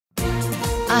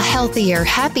A healthier,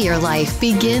 happier life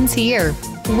begins here.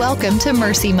 Welcome to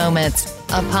Mercy Moments,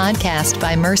 a podcast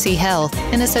by Mercy Health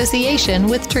in association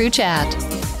with TrueChat.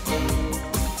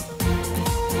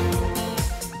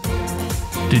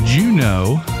 Did you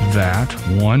know that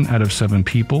 1 out of 7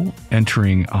 people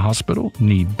entering a hospital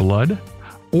need blood,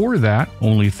 or that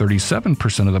only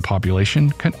 37% of the population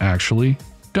can actually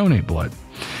donate blood?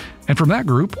 And from that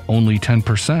group, only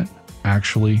 10%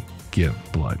 actually give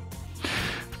blood.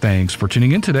 Thanks for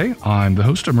tuning in today. I'm the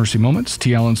host of Mercy Moments,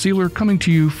 T. Allen Sealer, coming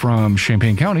to you from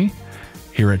Champaign County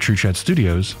here at TrueChat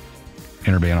Studios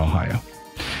in Urbana, Ohio.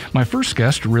 My first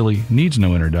guest really needs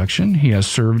no introduction. He has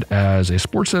served as a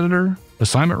sports editor,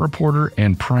 assignment reporter,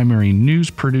 and primary news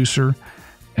producer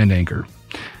and anchor.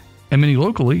 And many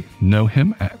locally know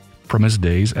him from his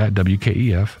days at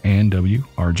WKEF and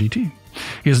WRGT.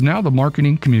 He is now the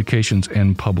Marketing, Communications,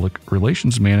 and Public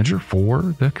Relations Manager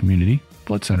for the Community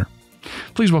Blood Center.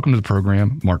 Please welcome to the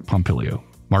program, Mark Pompilio.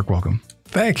 Mark, welcome.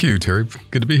 Thank you, Terry.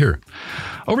 Good to be here.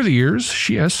 Over the years,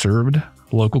 she has served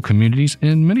local communities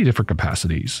in many different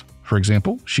capacities. For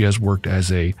example, she has worked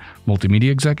as a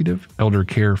multimedia executive, elder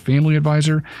care family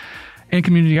advisor, and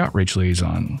community outreach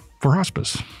liaison for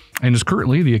hospice, and is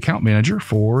currently the account manager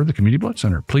for the Community Blood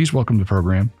Center. Please welcome to the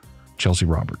program, Chelsea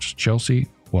Roberts. Chelsea,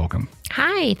 welcome.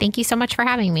 Hi, thank you so much for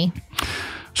having me.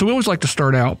 So we always like to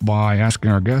start out by asking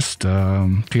our guest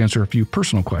to answer a few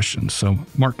personal questions. So,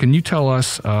 Mark, can you tell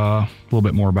us a little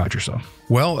bit more about yourself?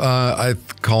 Well, I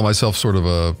call myself sort of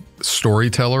a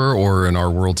storyteller, or in our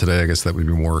world today, I guess that would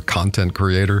be more content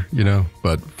creator,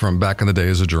 But from back in the day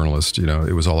as a journalist,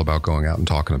 it was all about going out and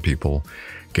talking to people,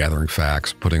 gathering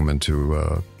facts, putting them into,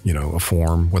 a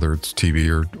form, whether it's TV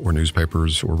or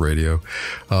newspapers or radio,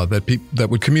 that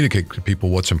would communicate to people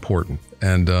what's important.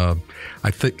 And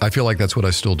I feel like that's what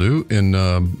I still do in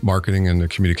marketing and the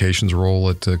communications role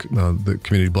at the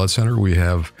Community Blood Center. We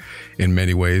have, in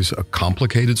many ways, a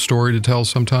complicated story to tell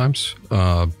sometimes,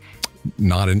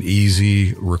 not an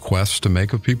easy request to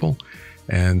make of people.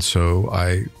 And so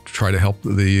I try to help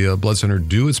the Blood Center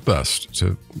do its best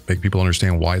to make people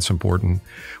understand why it's important,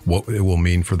 what it will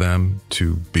mean for them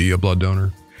to be a blood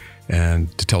donor,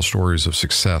 and to tell stories of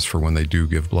success for when they do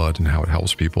give blood and how it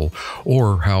helps people,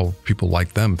 or how people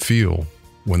like them feel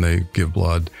when they give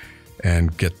blood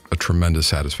and get a tremendous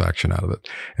satisfaction out of it.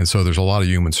 And so there's a lot of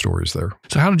human stories there.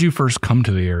 So how did you first come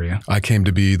to the area? I came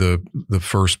to be the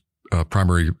first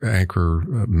primary anchor,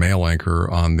 male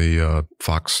anchor on the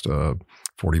Fox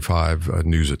 45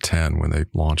 News at 10 when they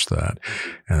launched that.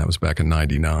 And that was back in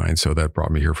 99. So that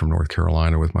brought me here from North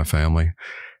Carolina with my family.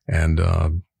 And,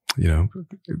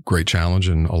 great challenge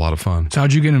and a lot of fun. So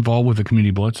how'd you get involved with the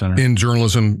Community Blood Center? In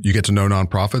journalism, you get to know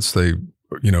nonprofits.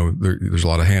 There's a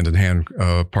lot of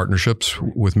hand-in-hand partnerships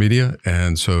with media.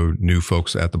 And so knew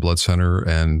folks at the Blood Center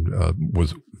and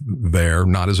was there,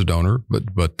 not as a donor,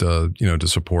 but to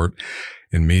support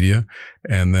in media.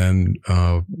 And then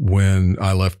when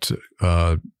I left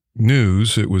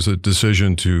news, it was a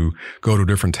decision to go to a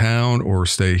different town or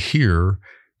stay here,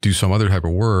 do some other type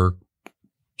of work,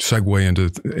 segue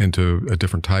into a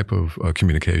different type of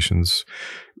communications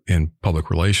in public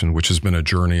relations, which has been a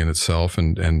journey in itself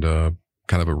and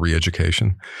kind of a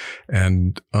re-education,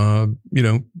 and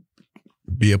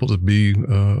be able to be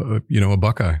a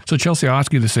Buckeye. So Chelsea, I'll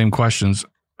ask you the same questions.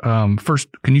 First,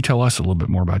 can you tell us a little bit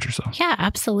more about yourself? Yeah,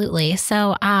 absolutely.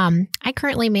 So I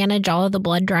currently manage all of the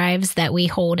blood drives that we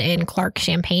hold in Clark,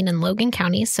 Champaign, and Logan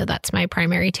counties. So that's my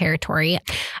primary territory.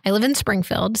 I live in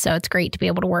Springfield, so it's great to be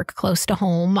able to work close to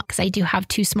home because I do have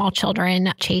 2 small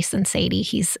children, Chase and Sadie.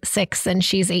 He's 6 and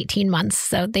she's 18 months.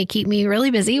 So they keep me really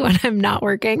busy when I'm not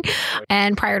working.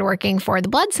 And prior to working for the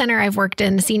Blood Center, I've worked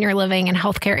in the senior living and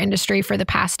healthcare industry for the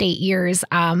past 8 years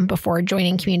before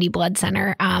joining Community Blood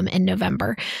Center in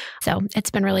November. So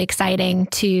it's been really exciting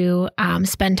to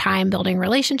spend time building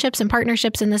relationships and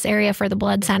partnerships in this area for the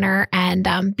Blood Center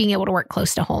and being able to work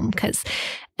close to home because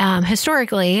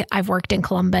historically, I've worked in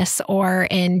Columbus or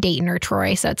in Dayton or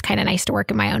Troy, so it's kind of nice to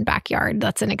work in my own backyard.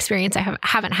 That's an experience I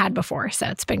haven't had before, so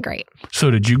it's been great.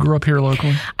 So did you grow up here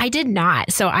locally? I did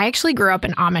not. So I actually grew up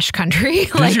in Amish country.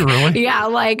 Did you really? Yeah,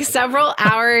 like several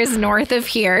hours north of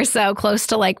here, so close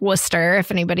to like Worcester, if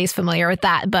anybody's familiar with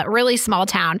that, but really small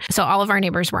town. So all of our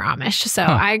neighbors were Amish. So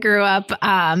I grew up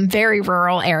very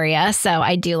rural area, so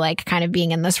I do like kind of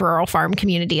being in this rural farm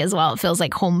community as well. It feels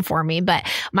like home for me, but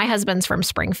my husband's from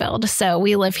Springfield. So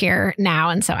we live here now.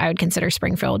 And so I would consider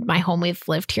Springfield my home. We've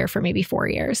lived here for maybe 4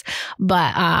 years,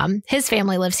 but his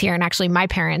family lives here. And actually my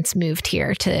parents moved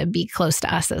here to be close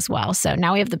to us as well. So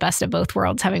now we have the best of both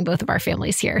worlds, having both of our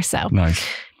families here. So nice.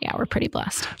 Yeah, we're pretty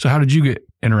blessed. So how did you get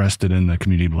interested in the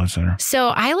community blood center? So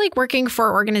I like working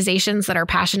for organizations that are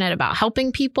passionate about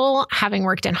helping people. Having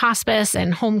worked in hospice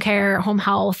and home care, home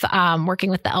health, working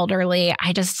with the elderly,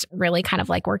 I just really kind of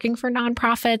like working for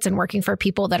nonprofits and working for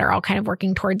people that are all kind of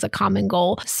working towards a common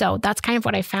goal. So that's kind of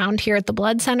what I found here at the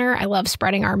Blood Center. I love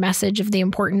spreading our message of the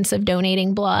importance of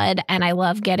donating blood, and I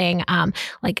love getting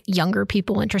like younger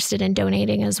people interested in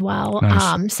donating as well.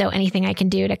 Nice. So anything I can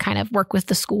do to kind of work with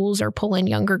the schools or pull in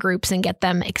younger groups and get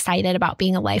them excited about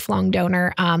being a lifelong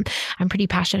donor. I'm pretty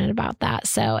passionate about that.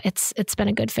 So it's been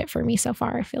a good fit for me so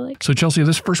far, I feel like. So Chelsea,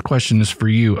 this first question is for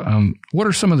you. What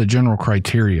are some of the general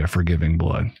criteria for giving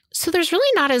blood? So there's really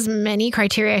not as many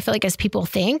criteria, I feel like, as people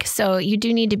think. So you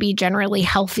do need to be generally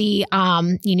healthy.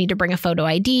 You need to bring a photo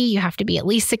ID. You have to be at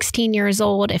least 16 years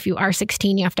old. If you are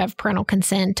 16, you have to have parental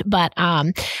consent. But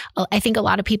I think a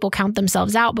lot of people count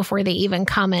themselves out before they even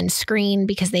come and screen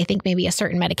because they think maybe a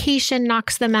certain medication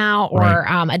knocks them out or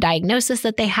a diagnosis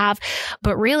that they have.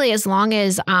 But really, as long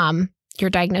as your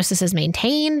diagnosis is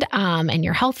maintained and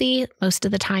you're healthy, most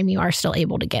of the time you are still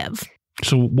able to give.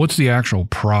 So what's the actual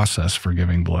process for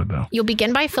giving blood, though? You'll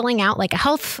begin by filling out like a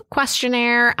health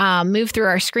questionnaire, move through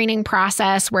our screening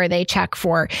process where they check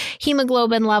for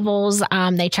hemoglobin levels,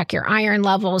 they check your iron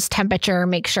levels, temperature,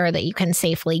 make sure that you can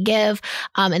safely give,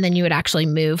 and then you would actually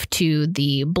move to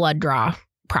the blood draw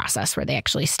process where they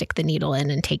actually stick the needle in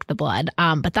and take the blood.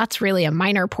 But that's really a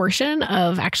minor portion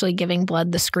of actually giving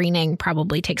blood. The screening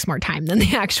probably takes more time than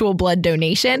the actual blood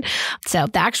donation. So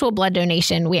the actual blood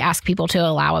donation, we ask people to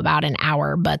allow about an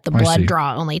hour, but the blood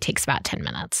draw only takes about 10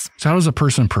 minutes. So how does a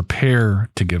person prepare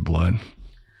to give blood?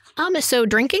 So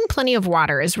drinking plenty of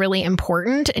water is really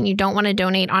important, and you don't want to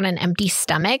donate on an empty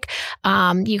stomach.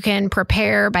 You can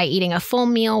prepare by eating a full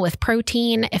meal with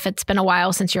protein. If it's been a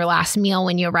while since your last meal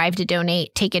when you arrive to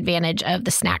donate, take advantage of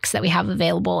the snacks that we have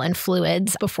available and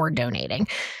fluids before donating.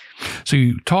 So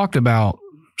you talked about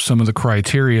some of the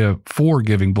criteria for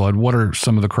giving blood. What are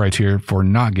some of the criteria for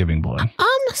not giving blood?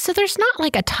 So there's not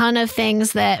like a ton of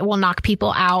things that will knock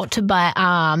people out, but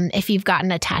if you've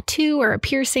gotten a tattoo or a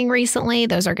piercing recently,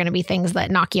 those are going to be things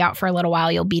that knock you out for a little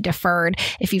while. You'll be deferred.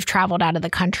 If you've traveled out of the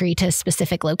country to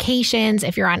specific locations,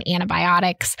 if you're on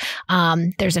antibiotics,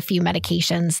 there's a few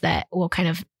medications that will kind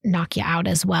of knock you out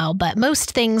as well. But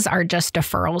most things are just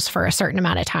deferrals for a certain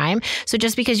amount of time. So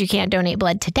just because you can't donate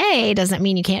blood today doesn't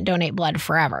mean you can't donate blood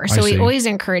forever. So we always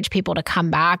encourage people to come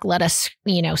back, let us,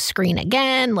 screen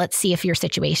again. Let's see if your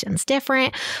situation's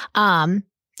different.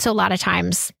 So a lot of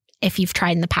times, if you've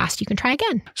tried in the past, you can try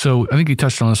again. So I think you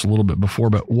touched on this a little bit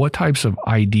before, but what types of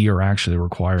ID are actually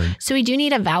required? So we do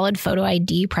need a valid photo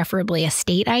ID, preferably a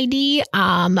state ID.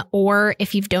 Or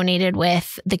if you've donated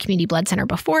with the Community Blood Center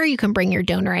before, you can bring your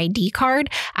donor ID card.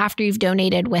 After you've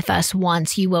donated with us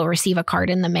once, you will receive a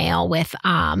card in the mail with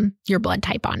your blood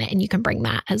type on it, and you can bring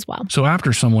that as well. So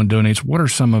after someone donates, what are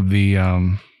some of the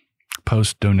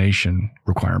post-donation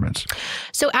requirements?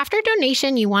 So after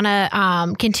donation, you want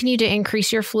to continue to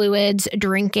increase your fluids,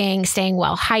 drinking, staying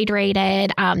well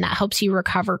hydrated. That helps you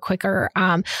recover quicker.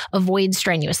 Avoid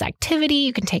strenuous activity.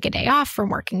 You can take a day off from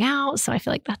working out. So I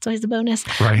feel like that's always a bonus.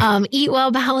 Right. Eat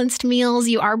well-balanced meals.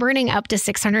 You are burning up to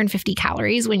 650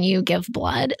 calories when you give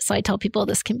blood. So I tell people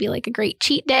this can be like a great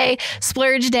cheat day,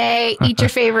 splurge day, eat your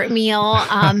favorite meal.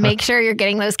 Make sure you're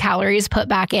getting those calories put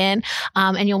back in.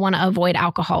 And you'll want to avoid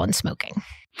alcohol and smoking.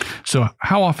 So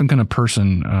how often can a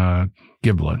person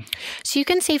give blood? So you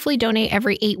can safely donate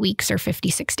every 8 weeks or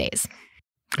 56 days.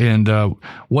 And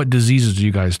what diseases do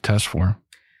you guys test for?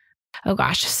 Oh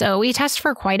gosh. So we test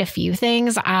for quite a few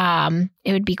things.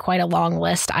 It would be quite a long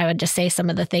list. I would just say some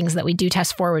of the things that we do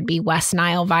test for would be West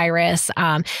Nile virus,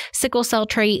 sickle cell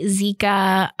trait,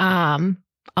 Zika,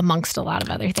 amongst a lot of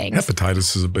other things.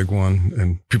 Hepatitis is a big one.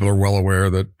 And people are well aware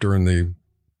that during the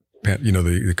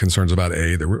concerns about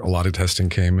there were a lot of testing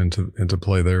came into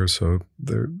play there. So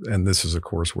and this is of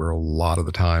course where a lot of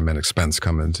the time and expense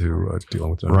come into dealing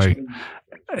with donors. Right.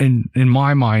 And in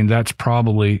my mind, that's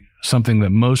probably something that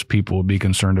most people would be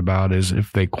concerned about, is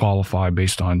if they qualify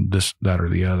based on this, that, or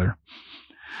the other.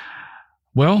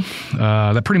 Well,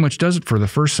 that pretty much does it for the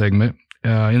first segment.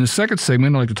 In the second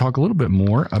segment, I'd like to talk a little bit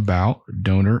more about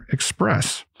Donor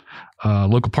Express,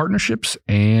 local partnerships,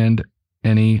 and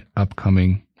any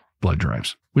upcoming blood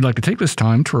drives. We'd like to take this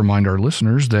time to remind our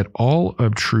listeners that all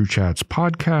of True Chat's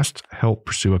podcasts help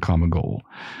pursue a common goal: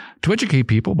 to educate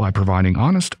people by providing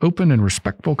honest, open, and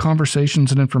respectful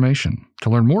conversations and information.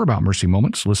 To learn more about Mercy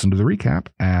Moments, listen to the recap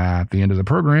at the end of the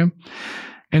program.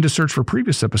 And to search for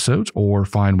previous episodes or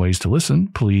find ways to listen,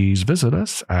 please visit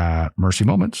us at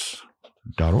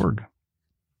mercymoments.org.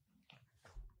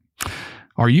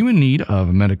 Are you in need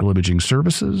of medical imaging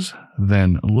services?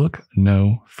 Then look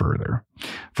no further.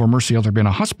 For Mercy Health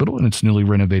Urbana Hospital and its newly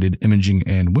renovated Imaging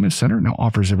and Women's Center now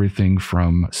offers everything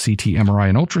from CT, MRI,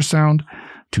 and ultrasound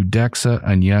to DEXA,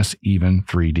 and yes, even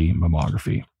 3D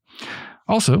mammography.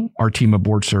 Also, our team of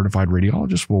board-certified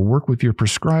radiologists will work with your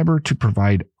prescriber to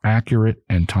provide accurate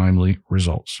and timely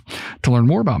results. To learn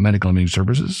more about medical imaging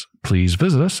services, please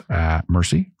visit us at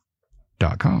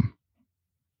mercy.com.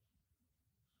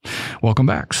 Welcome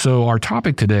back. So our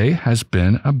topic today has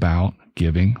been about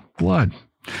giving blood.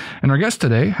 And our guests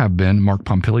today have been Mark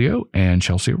Pompilio and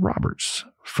Chelsea Roberts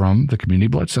from the Community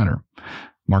Blood Center.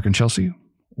 Mark and Chelsea,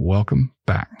 welcome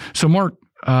back. So Mark,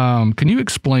 can you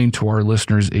explain to our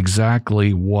listeners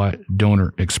exactly what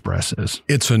Donor Express is?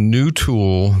 It's a new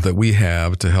tool that we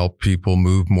have to help people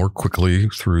move more quickly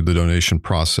through the donation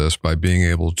process by being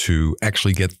able to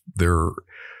actually get their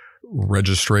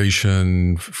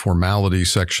registration formality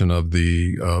section of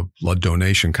the blood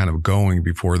donation kind of going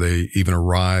before they even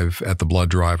arrive at the blood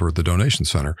drive or the donation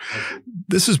center.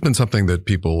 This has been something that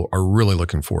people are really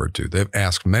looking forward to. They've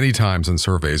asked many times in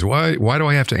surveys, why do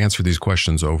I have to answer these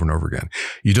questions over and over again?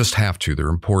 You just have to. They're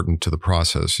important to the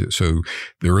process. So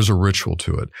there is a ritual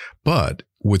to it. But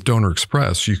with Donor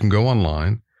Express, you can go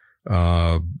online.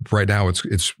 Right now it's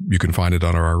you can find it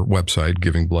on our website,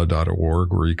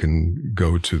 givingblood.org, or you can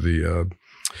go to the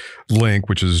link,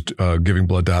 which is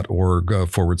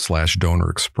givingblood.org/Donor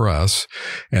Express.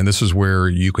 And this is where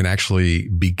you can actually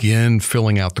begin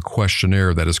filling out the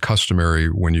questionnaire that is customary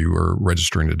when you are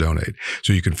registering to donate.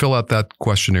 So you can fill out that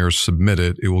questionnaire, submit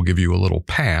it. It will give you a little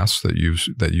pass that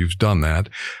you've done that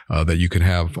you can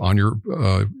have on your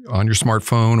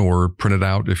smartphone or print it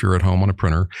out if you're at home on a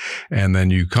printer. And then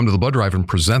you come to the blood drive and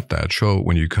present that, show it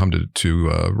when you come to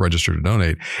register to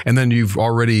donate. And then you've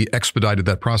already expedited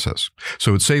that process.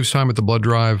 So it saves time at the blood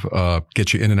drive,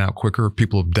 gets you in and out quicker.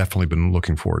 People have definitely been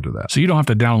looking forward to that. So you don't have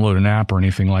to download an app or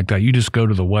anything like that. You just go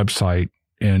to the website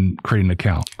and create an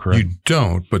account, correct? You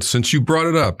don't, but since you brought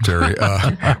it up, Terry,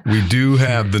 we do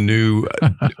have the new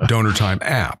Donor Time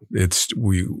app.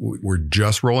 We're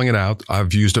just rolling it out.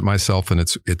 I've used it myself, and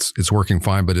it's working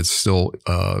fine, but it's still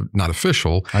not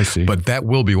official. I see. But that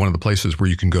will be one of the places where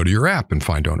you can go to your app and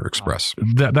find Donor Express.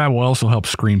 That will also help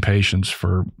screen patients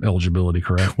for eligibility,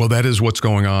 correct? Well, that is what's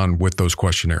going on with those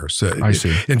questionnaires. I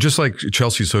see. And just like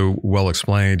Chelsea so well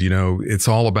explained, it's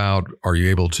all about, are you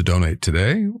able to donate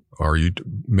today? Are you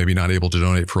maybe not able to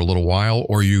donate for a little while,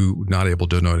 or are you not able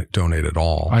to donate at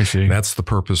all? I see. That's the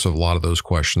purpose of a lot of those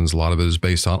questions. A lot of it is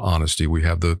based on honesty. We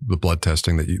have the blood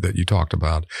testing that you talked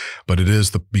about, but it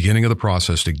is the beginning of the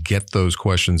process to get those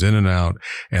questions in and out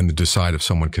and to decide if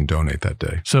someone can donate that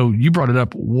day. So you brought it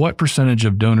up. What percentage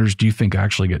of donors do you think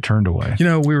actually get turned away?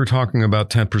 We were talking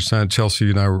about 10%. Chelsea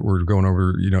and I were going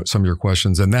over, some of your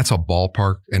questions, and that's a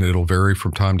ballpark, and it'll vary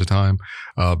from time to time.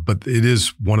 But it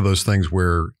is one of those things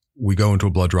where we go into a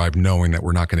blood drive knowing that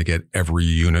we're not going to get every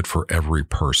unit for every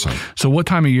person. So what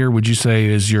time of year would you say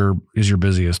is your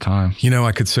busiest time?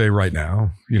 I could say right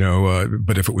now,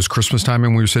 but if it was Christmas time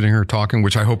and we were sitting here talking,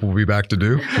 which I hope we'll be back to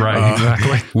do. Right,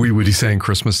 exactly. We would be saying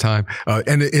Christmas time.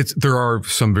 And there are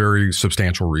some very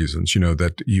substantial reasons,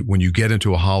 that when you get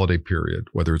into a holiday period,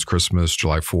 whether it's Christmas,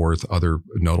 July 4th, other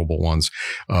notable ones,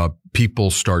 people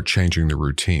start changing their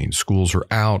routine. Schools are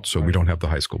out, so we don't have the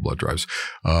high school blood drives.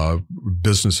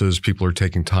 Businesses, people are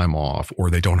taking time off, or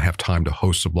they don't have time to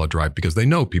host a blood drive because they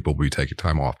know people will be taking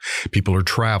time off. People are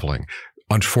traveling.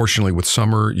 Unfortunately, with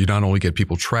summer, you not only get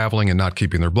people traveling and not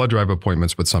keeping their blood drive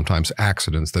appointments, but sometimes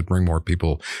accidents that bring more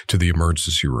people to the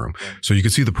emergency room. So you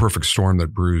can see the perfect storm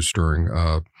that brews during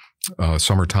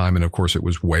summertime. And of course, it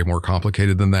was way more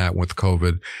complicated than that with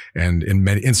COVID. And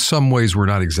in some ways, we're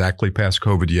not exactly past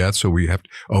COVID yet. So we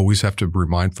always have to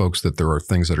remind folks that there are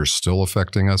things that are still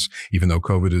affecting us, even though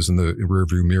COVID is in the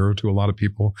rearview mirror to a lot of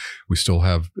people. We still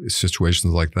have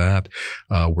situations like that,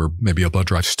 where maybe a blood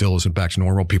drive still isn't back to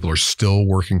normal. People are still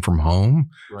working from home.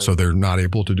 Right. So they're not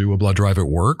able to do a blood drive at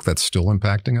work. That's still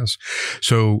impacting us.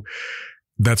 So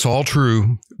that's all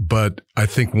true, but I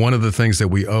think one of the things that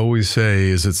we always say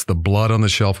is it's the blood on the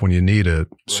shelf when you need it.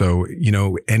 Right. So,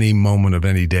 any moment of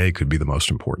any day could be the most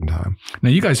important time.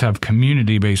 Now, you guys have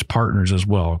community-based partners as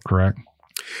well, correct?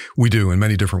 We do in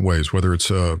many different ways, whether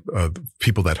it's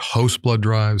people that host blood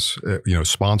drives,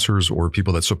 sponsors, or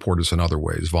people that support us in other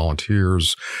ways,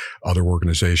 volunteers, other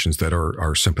organizations that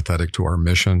are sympathetic to our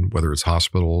mission, whether it's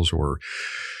hospitals or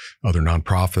other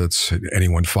nonprofits,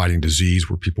 anyone fighting disease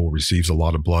where people receives a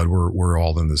lot of blood. We're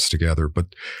all in this together,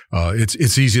 but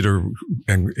it's easy to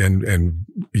and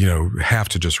have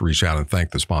to just reach out and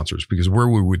thank the sponsors, because where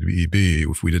would we be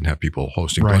if we didn't have people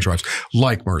hosting blood drives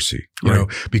like Mercy,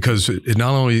 because it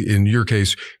not only in your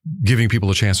case, giving people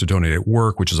a chance to donate at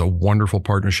work, which is a wonderful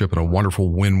partnership and a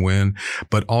wonderful win-win,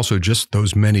 but also just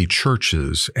those many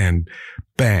churches and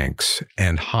banks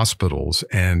and hospitals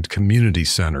and community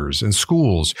centers and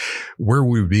schools. Where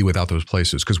would we be without those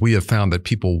places? Because we have found that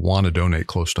people want to donate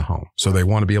close to home. So they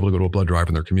want to be able to go to a blood drive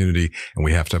in their community, and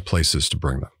we have to have places to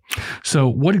bring them. So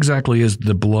what exactly is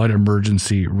the Blood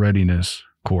Emergency Readiness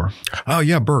Corps? Oh,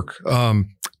 yeah, Burke. A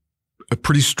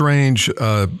pretty strange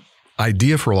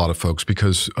idea for a lot of folks,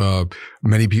 because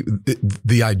many people,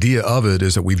 the idea of it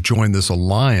is that we've joined this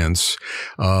alliance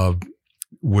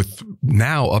with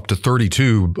now up to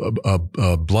 32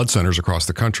 blood centers across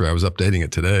the country. I was updating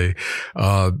it today,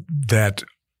 that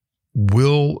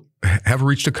will have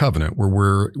reached a covenant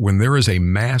where when there is a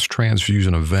mass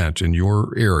transfusion event in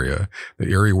your area,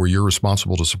 the area where you're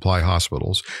responsible to supply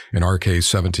hospitals, in our case,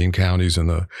 17 counties in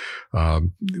the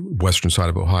western side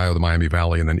of Ohio, the Miami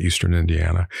Valley, and then eastern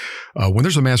Indiana, when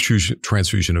there's a mass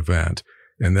transfusion event,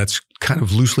 and that's kind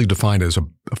of loosely defined as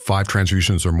 5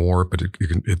 transfusions or more, but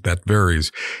that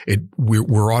varies.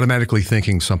 We're automatically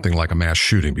thinking something like a mass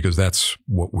shooting, because that's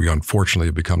what we unfortunately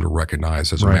have become to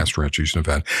recognize as a mass transfusion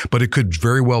event. But it could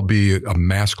very well be a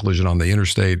mass collision on the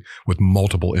interstate with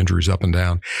multiple injuries up and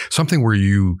down. Something where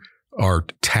you are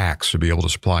taxed to be able to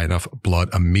supply enough blood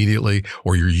immediately,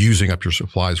 or you're using up your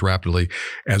supplies rapidly.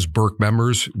 As Burke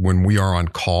members, when we are on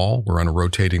call, we're on a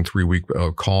rotating 3-week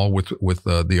call with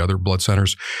the other blood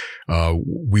centers.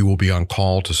 We will be on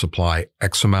call to supply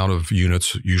X amount of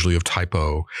units, usually of type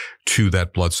O, to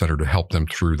that blood center to help them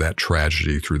through that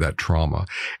tragedy, through that trauma.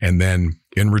 And then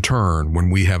in return, when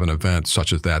we have an event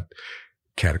such as that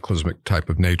cataclysmic type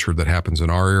of nature that happens in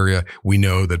our area, we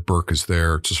know that Burke is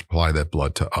there to supply that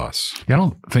blood to us. Yeah, I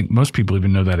don't think most people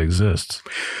even know that exists.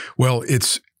 Well,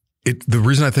 the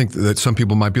reason I think that some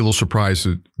people might be a little surprised,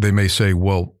 that they may say,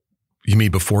 well, you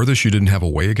mean before this you didn't have a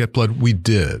way to get blood? We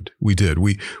did.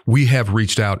 We have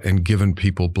reached out and given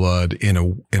people blood in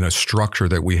a structure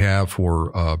that we have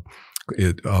for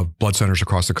blood centers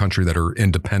across the country that are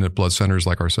independent blood centers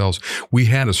like ourselves. We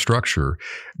had a structure,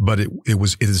 but it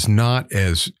is not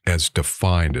as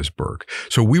defined as Burke.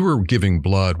 So we were giving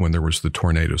blood when there was the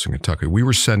tornadoes in Kentucky. We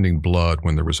were sending blood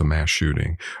when there was a mass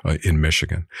shooting in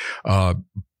Michigan.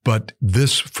 But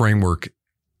this framework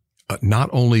not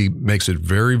only makes it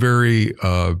very, very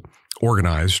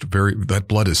organized, that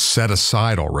blood is set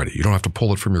aside already. You don't have to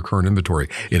pull it from your current inventory.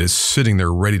 It is sitting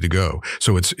there ready to go.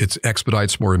 So it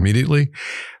expedites more immediately.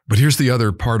 But here's the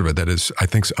other part of it that is, I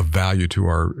think, of value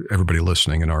to everybody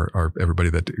listening and our everybody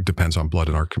that depends on blood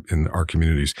in our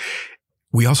communities.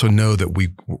 We also know that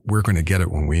we're going to get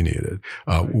it when we need it.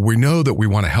 We know that we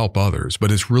want to help others, but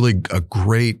it's really a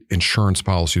great insurance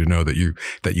policy to know that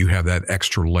you have that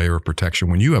extra layer of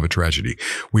protection when you have a tragedy.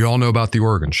 We all know about the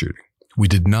Oregon shooting. We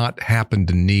did not happen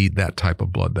to need that type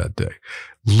of blood that day.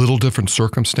 Little different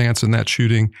circumstance in that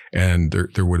shooting, and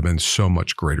there would have been so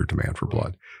much greater demand for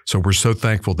blood. So we're so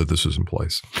thankful that this is in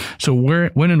place. So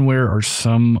when and where are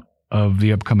some of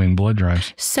the upcoming blood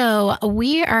drives? So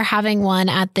we are having one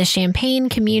at the Champaign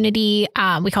Community.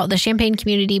 We call it the Champaign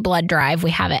Community Blood Drive.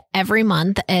 We have it every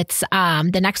month. It's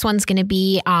the next one's going to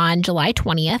be on July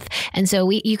 20th. And so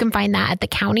you can find that at the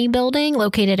county building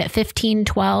located at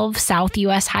 1512 South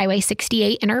US Highway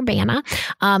 68 in Urbana.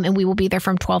 And we will be there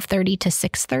from 12:30 to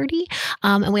 6:30.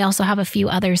 And we also have a few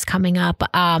others coming up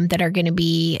that are going to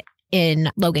be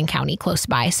in Logan County close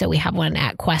by. So we have one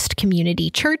at Quest Community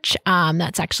Church.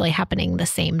 That's actually happening the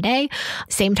same day,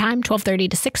 same time, 12:30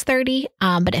 to 6:30.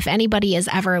 But if anybody is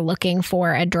ever looking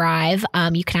for a drive,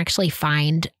 you can actually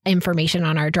find information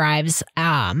on our drives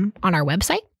on our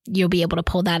website. You'll be able to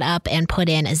pull that up and put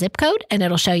in a zip code, and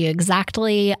it'll show you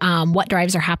exactly what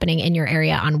drives are happening in your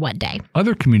area on what day.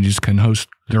 Other communities can host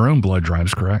their own blood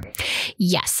drives, correct?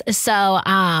 Yes. So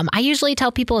I usually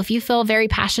tell people, if you feel very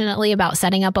passionately about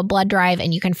setting up a blood drive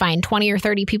and you can find 20 or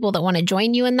 30 people that want to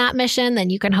join you in that mission, then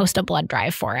you can host a blood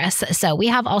drive for us. So we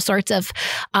have all sorts of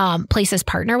places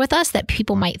partner with us that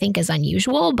people might think is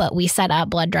unusual, but we set up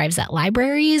blood drives at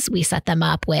libraries. We set them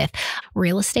up with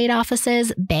real estate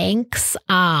offices, banks.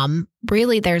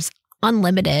 Really, there's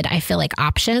unlimited, I feel like,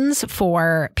 options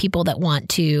for people that want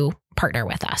to partner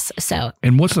with us.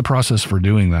 And what's the process for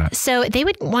doing that? So they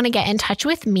would want to get in touch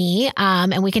with me,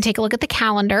 and we can take a look at the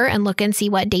calendar and look and see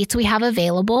what dates we have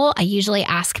available. I usually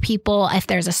ask people if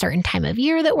there's a certain time of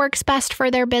year that works best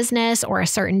for their business or a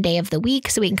certain day of the week,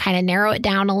 so we can kind of narrow it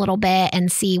down a little bit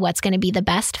and see what's going to be the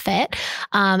best fit.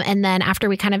 And then after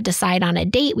we kind of decide on a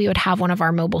date, we would have one of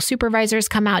our mobile supervisors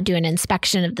come out, do an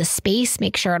inspection of the space,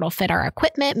 make sure it'll fit our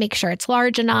equipment, make sure it's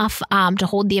large enough to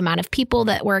hold the amount of people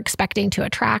that we're expecting to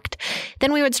attract.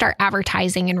 Then we would start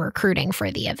advertising and recruiting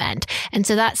for the event. And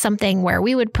so that's something where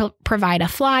we would provide a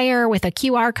flyer with a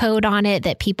QR code on it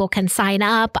that people can sign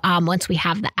up. Once we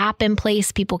have the app in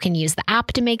place, people can use the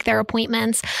app to make their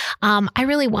appointments. I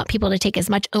really want people to take as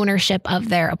much ownership of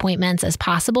their appointments as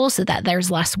possible so that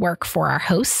there's less work for our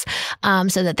hosts,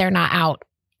 so that they're not out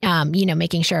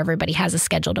making sure everybody has a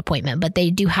scheduled appointment, but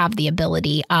they do have the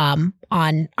ability on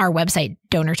our website,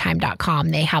 donortime.com.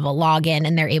 They have a login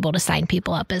and they're able to sign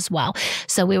people up as well.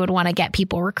 So we would want to get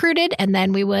people recruited, and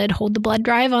then we would hold the blood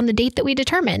drive on the date that we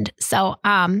determined. So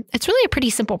it's really a pretty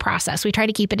simple process. We try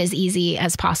to keep it as easy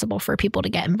as possible for people to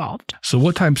get involved. So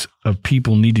what types of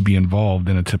people need to be involved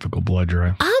in a typical blood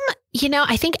drive?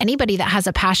 I think anybody that has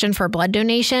a passion for blood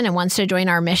donation and wants to join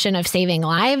our mission of saving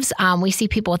lives, we see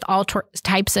people with all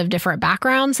types of different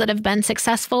backgrounds that have been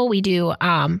successful. We do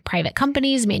private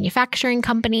companies, manufacturing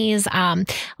companies.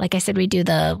 Like I said, we do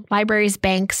the libraries,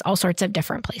 banks, all sorts of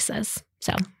different places.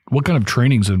 So what kind of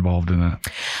training is involved in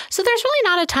that? So there's really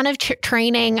not a ton of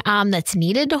training that's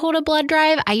needed to hold a blood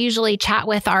drive. I usually chat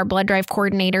with our blood drive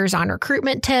coordinators on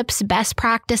recruitment tips, best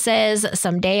practices,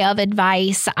 some day of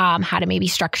advice, how to maybe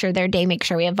structure their day, make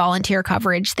sure we have volunteer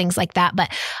coverage, things like that.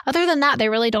 But other than that, they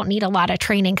really don't need a lot of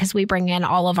training because we bring in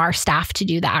all of our staff to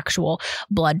do the actual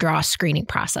blood draw screening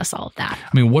process, all of that.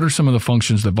 I mean, what are some of the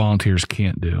functions that volunteers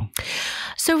can't do?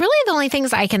 So really the only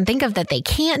things I can think of that they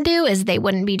can't do is they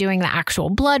wouldn't be doing the actual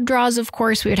blood draws. Of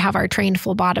course, we would have our trained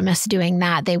phlebotomists doing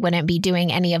that. They wouldn't be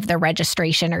doing any of the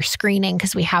registration or screening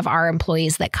because we have our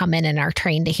employees that come in and are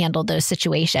trained to handle those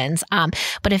situations.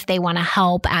 But if they want to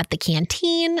help at the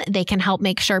canteen, they can help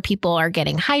make sure people are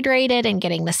getting hydrated and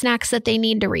getting the snacks that they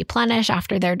need to replenish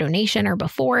after their donation or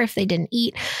before if they didn't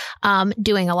eat.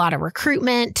 Doing a lot of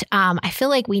recruitment. I feel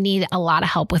like we need a lot of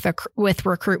help with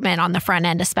recruitment on the front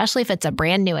end, especially if it's a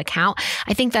brand new account.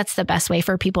 I think that's the best way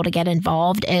for people to get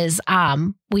involved is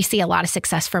we see a lot of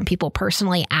success from people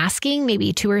personally asking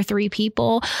maybe 2 or 3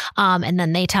 people. And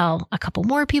then they tell a couple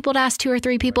more people to ask 2 or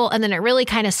 3 people. And then it really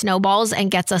kind of snowballs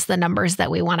and gets us the numbers that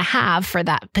we want to have for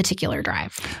that particular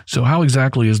drive. So how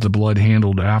exactly is the blood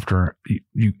handled after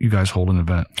you guys hold an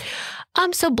event?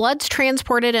 So blood's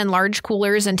transported in large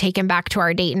coolers and taken back to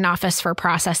our Dayton office for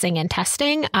processing and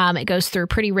testing. It goes through a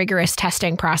pretty rigorous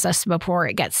testing process before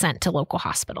it gets sent to local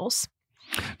hospitals.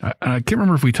 I can't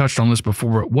remember if we touched on this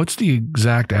before, but what's the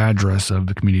exact address of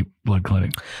the community blood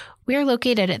clinic? We are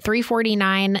located at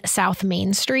 349 South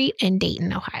Main Street in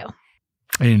Dayton, Ohio.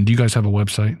 And do you guys have a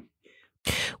website?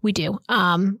 We do,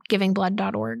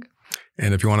 givingblood.org.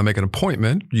 And if you want to make an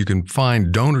appointment, you can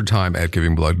find donor time at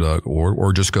givingblood.org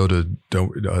or just go to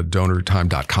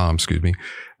donortime.com,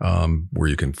 where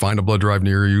you can find a blood drive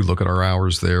near you, look at our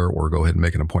hours there, or go ahead and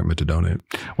make an appointment to donate.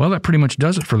 Well, that pretty much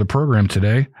does it for the program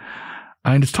today.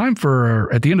 And it's time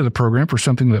at the end of the program, for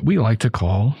something that we like to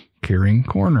call Caring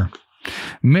Corner.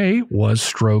 May was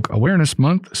Stroke Awareness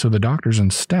Month, so the doctors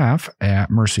and staff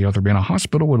at Mercy Urbana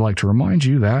Hospital would like to remind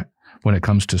you that when it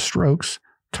comes to strokes,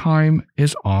 time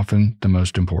is often the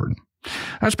most important.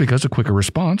 That's because a quicker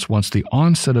response once the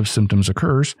onset of symptoms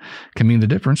occurs can mean the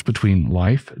difference between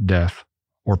life, death,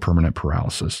 or permanent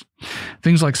paralysis.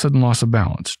 Things like sudden loss of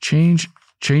balance, changes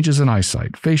in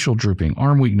eyesight, facial drooping,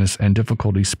 arm weakness, and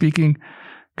difficulty speaking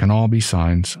can all be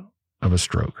signs of a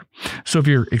stroke. So if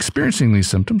you're experiencing these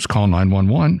symptoms, call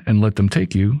 911 and let them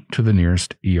take you to the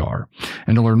nearest ER.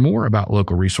 And to learn more about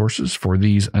local resources for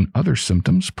these and other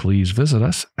symptoms, please visit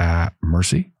us at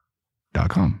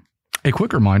mercy.com. A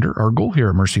quick reminder, our goal here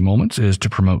at Mercy Moments is to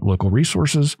promote local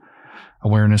resources,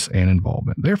 awareness, and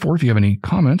involvement. Therefore, if you have any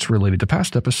comments related to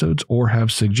past episodes or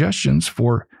have suggestions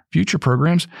for future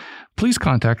programs, please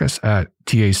contact us at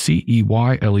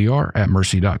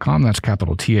taceyler@mercy.com. That's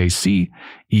capital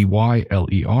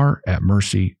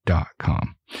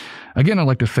TACEYLER@mercy.com. Again, I'd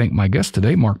like to thank my guests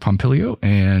today, Mark Pompilio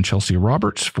and Chelsea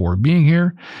Roberts, for being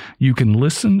here. You can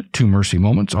listen to Mercy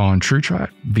Moments on TrueChat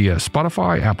via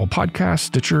Spotify, Apple Podcasts,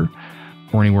 Stitcher,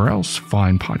 or anywhere else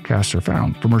fine podcasts are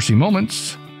found. For Mercy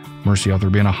Moments, Mercy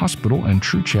Urbana Hospital, and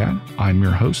TrueChat, I'm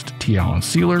your host, T. Allen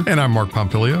Sealer. And I'm Mark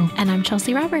Pompilio. And I'm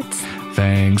Chelsea Roberts.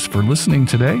 Thanks for listening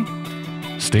today.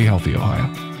 Stay healthy,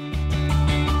 Ohio.